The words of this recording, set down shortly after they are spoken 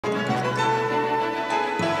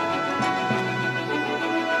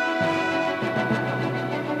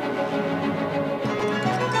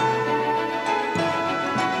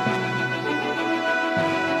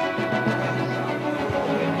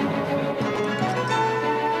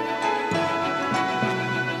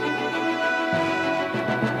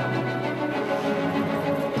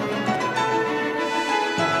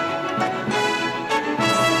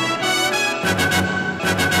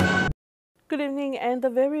and a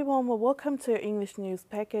very warm welcome to your English news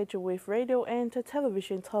package with radio and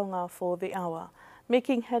television Tonga for the hour.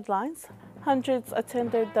 Making headlines, hundreds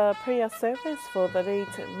attended the prayer service for the late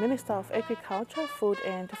Minister of Agriculture, Food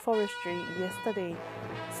and Forestry yesterday.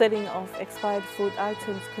 Selling of expired food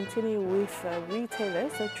items continue with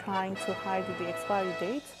retailers trying to hide the expiry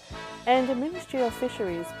date, and the Ministry of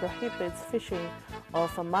Fisheries prohibits fishing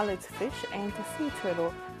of mullet fish and sea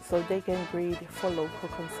turtle so they can breed for local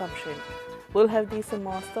consumption. We'll have these and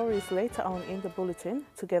more stories later on in the bulletin,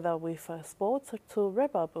 together with sports to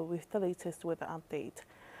wrap up with the latest weather update.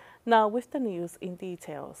 Now with the news in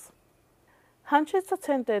details. Hundreds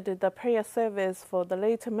attended the prayer service for the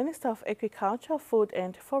late Minister of Agriculture, Food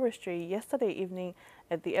and Forestry yesterday evening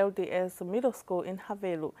at the LDS Middle School in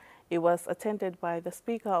Havelu. It was attended by the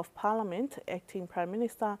Speaker of Parliament, Acting Prime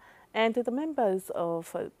Minister, and the members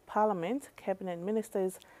of Parliament, Cabinet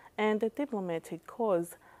Ministers, and the diplomatic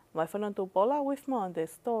corps. Paula with more on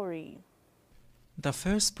this story. The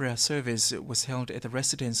first prayer service was held at the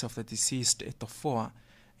residence of the deceased at Tofoa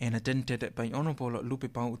and attended by Honourable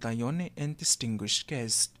Lupepau Utayone and distinguished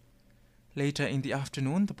guests. Later in the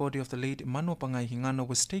afternoon, the body of the late Mano Pangai Hingano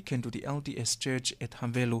was taken to the LDS Church at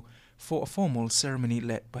Havelu for a formal ceremony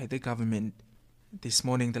led by the government. This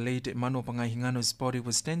morning, the late Mano Pangai Hingano's body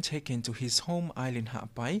was then taken to his home island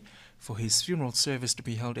Ha'apai for his funeral service to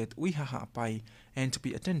be held at Uiha Ha'apai and to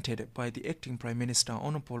be attended by the Acting Prime Minister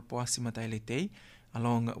Honourable Poasi Matailete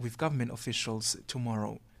along with government officials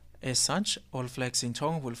tomorrow. As such, all flags in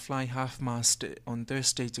Tonga will fly half-mast on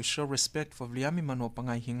Thursday to show respect for Liami Mano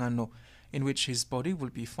Pangai Hingano, in which his body will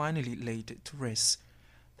be finally laid to rest.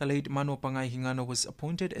 The late Mano Pangai Hingano was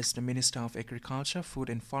appointed as the Minister of Agriculture, Food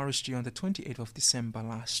and Forestry on the 28th of December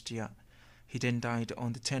last year. He then died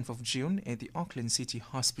on the 10th of June at the Auckland City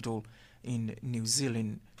Hospital in New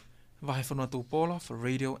Zealand. Vahefonatu Paula for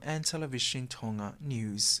Radio and Television Tonga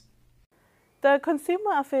News. The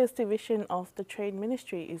Consumer Affairs Division of the Trade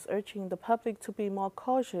Ministry is urging the public to be more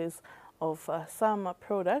cautious of some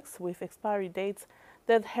products with expiry dates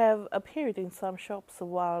that have appeared in some shops,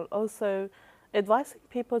 while also advising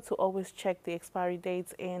people to always check the expiry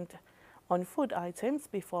dates and on food items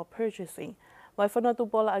before purchasing. Waifonatu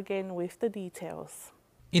Bola again with the details.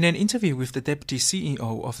 In an interview with the Deputy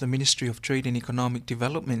CEO of the Ministry of Trade and Economic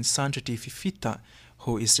Development, Sanjati Fifita,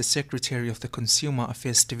 who is the Secretary of the Consumer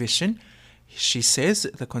Affairs Division, she says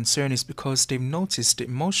the concern is because they've noticed that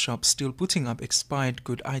most shops still putting up expired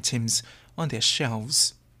good items on their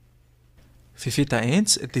shelves. Fifita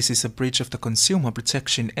adds this is a breach of the Consumer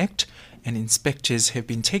Protection Act, and inspectors have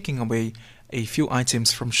been taking away a few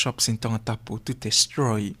items from shops in Tongatapu to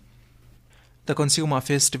destroy. The Consumer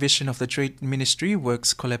Affairs Division of the Trade Ministry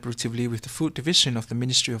works collaboratively with the Food Division of the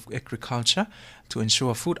Ministry of Agriculture to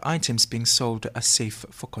ensure food items being sold are safe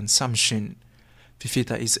for consumption.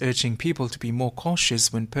 Fifita is urging people to be more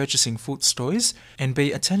cautious when purchasing food stores and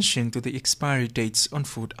pay attention to the expiry dates on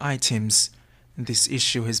food items. This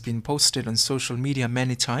issue has been posted on social media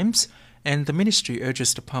many times, and the ministry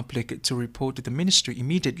urges the public to report to the ministry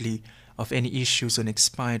immediately of any issues on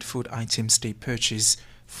expired food items they purchase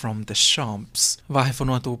from the shops.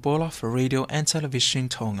 Vahefonatu Paula for Radio and Television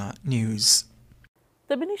Tonga News.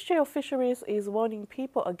 The Ministry of Fisheries is warning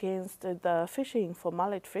people against the fishing for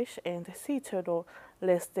mullet fish and sea turtle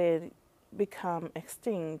lest they become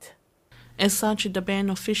extinct. As such, the ban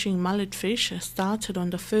of fishing mullet fish started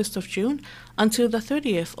on the 1st of June until the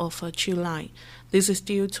 30th of July. This is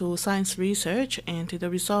due to science research, and the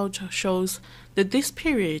result shows that this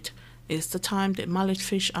period is the time that mullet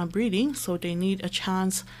fish are breeding, so they need a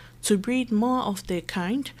chance to breed more of their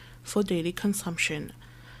kind for daily consumption.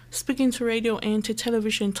 Speaking to Radio and to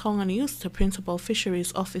Television Tonga News, the Principal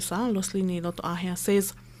Fisheries Officer, Loslini Lotoahia,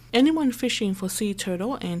 says anyone fishing for sea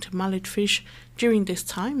turtle and mullet fish during this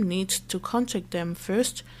time needs to contact them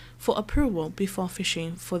first for approval before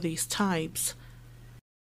fishing for these types.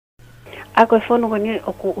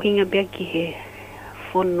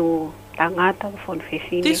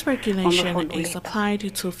 This regulation is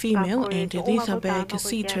applied to female and leatherback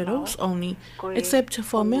sea turtles only, except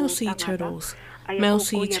for male sea turtles. Male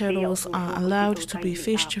sea turtles are allowed to be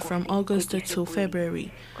fished from August to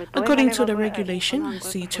February. According to the regulation,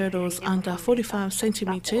 sea turtles under 45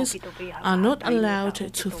 centimeters are not allowed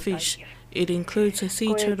to fish. It includes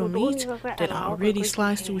sea turtle meat that are already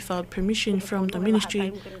sliced without permission from the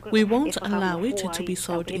ministry. We won't allow it to be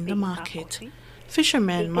sold in the market.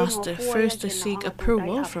 Fishermen must first seek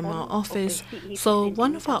approval from our office, so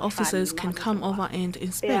one of our officers can come over and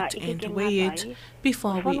inspect and weigh it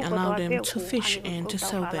before we allow them to fish and to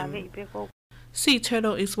sell them. Sea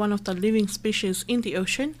turtle is one of the living species in the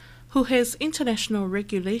ocean, who has international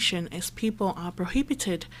regulation as people are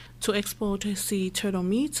prohibited to export sea turtle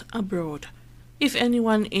meat abroad. If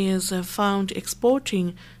anyone is found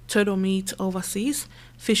exporting turtle meat overseas,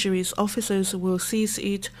 fisheries officers will seize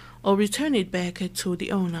it or return it back to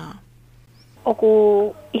the owner.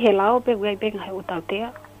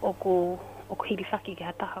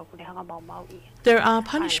 There are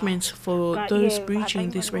punishments for those breaching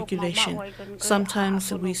this regulation.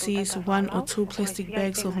 Sometimes we seize 1 or 2 plastic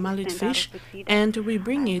bags of mullet fish and we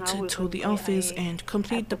bring it to the office and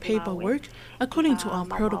complete the paperwork according to our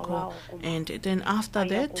protocol. And then after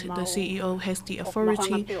that, the CEO has the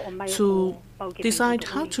authority to decide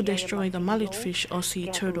how to destroy the mullet fish or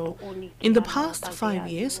sea turtle. In the past 5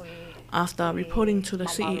 years, after reporting to the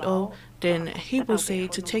CEO, then he will say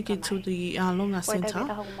to take it to the Longa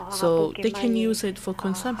Center so they can use it for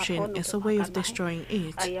consumption as a way of destroying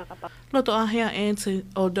it. Loto Ahea adds,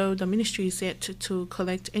 although the ministry is yet to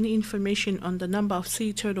collect any information on the number of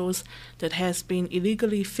sea turtles that has been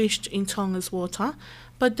illegally fished in Tonga's water,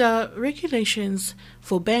 but the regulations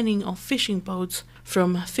for banning of fishing boats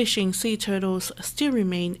from fishing sea turtles still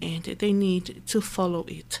remain and they need to follow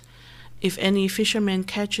it. If any fisherman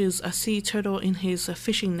catches a sea turtle in his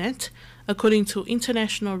fishing net, according to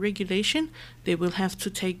international regulation, they will have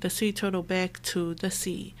to take the sea turtle back to the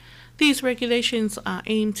sea. These regulations are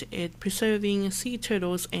aimed at preserving sea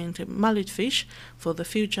turtles and mullet fish for the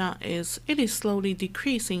future as it is slowly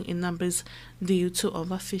decreasing in numbers due to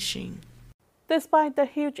overfishing. Despite the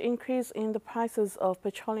huge increase in the prices of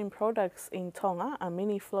petroleum products in Tonga, a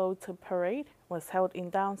mini float parade was held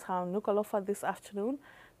in downtown Nuku'alofa this afternoon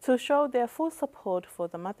to show their full support for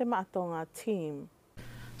the Tonga team.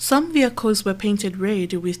 Some vehicles were painted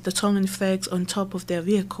red with the Tongan flags on top of their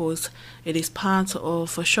vehicles. It is part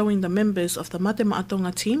of showing the members of the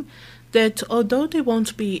Tonga team that although they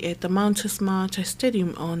won't be at the Mount Smart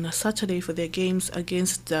Stadium on Saturday for their games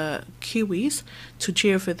against the Kiwis to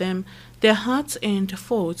cheer for them, their hearts and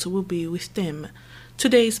thoughts will be with them.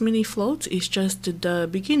 Today's mini float is just the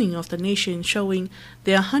beginning of the nation showing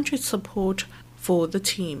their 100% support for the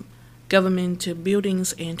team. Government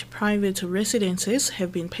buildings and private residences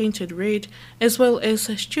have been painted red, as well as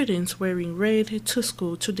students wearing red to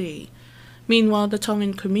school today. Meanwhile, the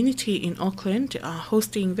Tongan community in Auckland are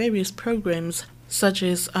hosting various programs, such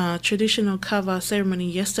as a traditional kava ceremony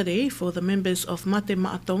yesterday for the members of Mate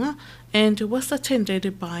Ma'atonga and was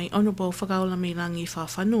attended by Honourable Whakaolamilangi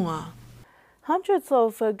Whawhanua. Hundreds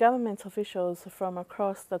of government officials from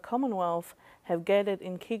across the Commonwealth have gathered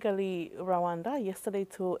in Kigali, Rwanda yesterday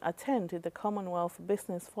to attend the Commonwealth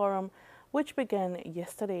Business Forum, which began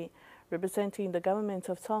yesterday. Representing the government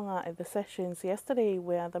of Tonga at the sessions yesterday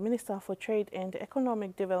were the Minister for Trade and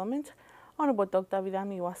Economic Development, Honourable Dr.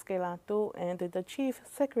 Latu, and the Chief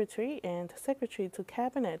Secretary and Secretary to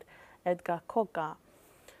Cabinet, Edgar Koga.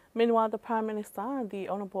 Meanwhile, the Prime Minister, the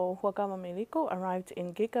Honourable Huagama Meliko, arrived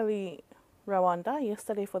in Kigali, Rwanda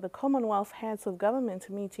yesterday for the Commonwealth Heads of Government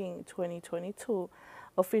meeting 2022.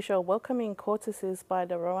 Official welcoming courtesies by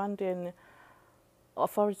the Rwandan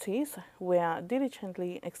authorities were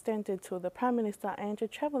diligently extended to the Prime Minister and the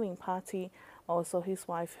travelling party, also his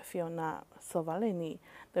wife Fiona Sovaleni.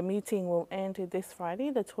 The meeting will end this Friday,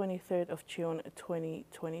 the 23rd of June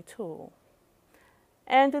 2022.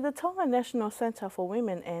 And the Tonga National Centre for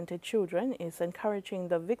Women and Children is encouraging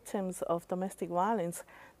the victims of domestic violence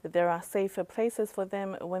that there are safer places for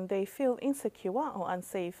them when they feel insecure or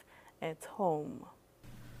unsafe at home.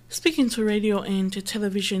 Speaking to radio and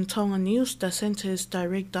television Tonga News, the centre's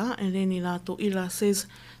director, Latu says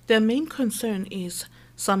their main concern is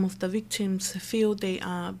some of the victims feel they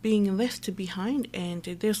are being left behind and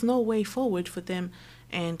there's no way forward for them.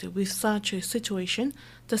 And with such a situation,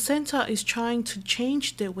 the centre is trying to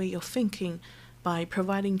change their way of thinking by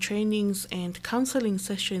providing trainings and counselling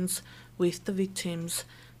sessions with the victims.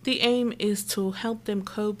 The aim is to help them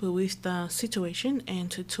cope with the situation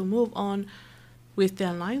and to move on with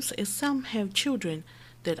their lives, as some have children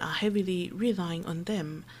that are heavily relying on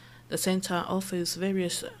them. The centre offers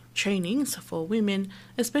various trainings for women,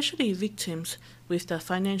 especially victims, with the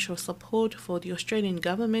financial support for the Australian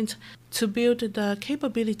government to build the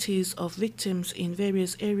capabilities of victims in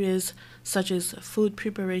various areas such as food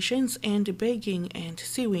preparations and baking and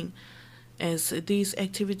sewing, as these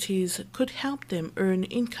activities could help them earn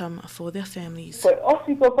income for their families.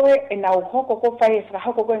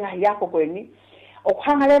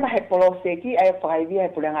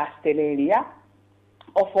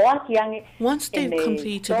 Once they've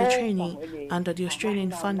completed the training under the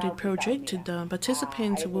Australian-funded project, the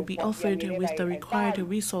participants will be offered with the required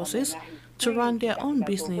resources to run their own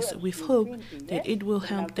business with hope that it will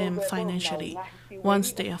help them financially.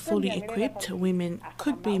 Once they are fully equipped, women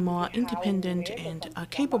could be more independent and are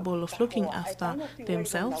capable of looking after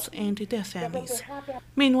themselves and their families.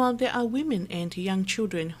 Meanwhile, there are women and young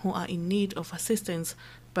children who are in need of assistance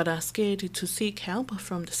but are scared to seek help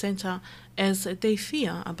from the center as they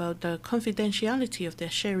fear about the confidentiality of their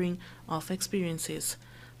sharing of experiences.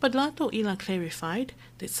 But Latu clarified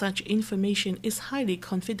that such information is highly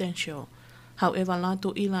confidential. However,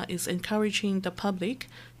 Latu is encouraging the public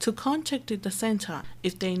to contact the center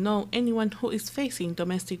if they know anyone who is facing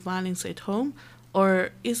domestic violence at home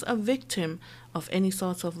or is a victim of any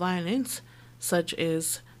sorts of violence, such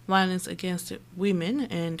as violence against women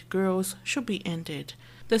and girls, should be ended.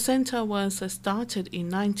 The center was started in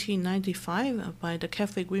 1995 by the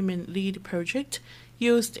Catholic Women Lead Project,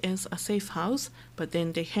 used as a safe house, but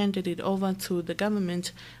then they handed it over to the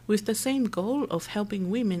government with the same goal of helping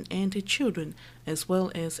women and children, as well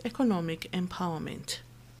as economic empowerment.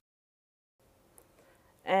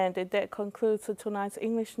 And that concludes tonight's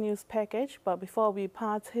English news package, but before we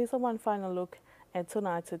part, here's one final look at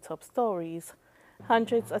tonight's top stories.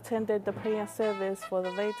 Hundreds attended the prayer service for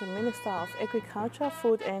the late Minister of Agriculture,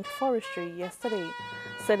 Food and Forestry yesterday.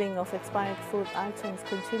 Selling of expired food items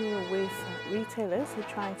continue with retailers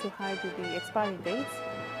trying to hide the expiry dates,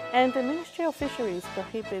 and the Ministry of Fisheries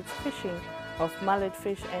prohibits fishing of mullet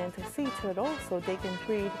fish and sea turtle so they can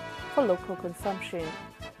breed for local consumption.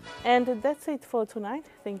 And that's it for tonight.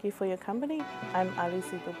 Thank you for your company. I'm Alice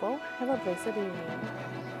Dubo. Have a blessed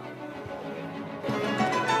evening.